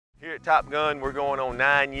at Top Gun, we're going on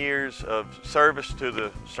 9 years of service to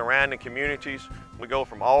the surrounding communities. We go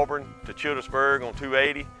from Auburn to Childersburg on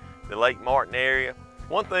 280, the Lake Martin area.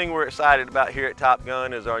 One thing we're excited about here at Top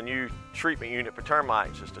Gun is our new treatment unit for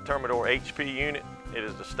termites. It's the Termidor HP unit. It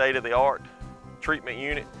is the state-of-the-art treatment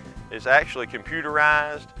unit. It's actually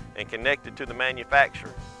computerized and connected to the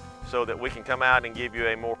manufacturer so that we can come out and give you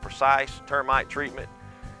a more precise termite treatment,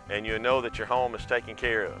 and you'll know that your home is taken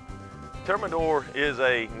care of. Termidor is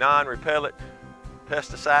a non-repellent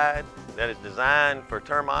pesticide that is designed for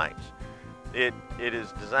termites. It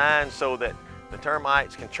is designed so that the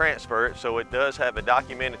termites can transfer it, so it does have a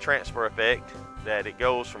documented transfer effect, that it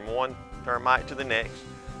goes from one termite to the next.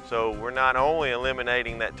 So we're not only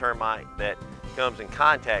eliminating that termite that comes in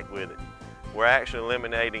contact with it, we're actually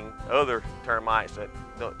eliminating other termites that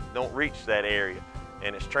don't reach that area,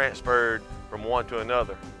 and it's transferred from one to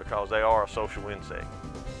another because they are a social insect.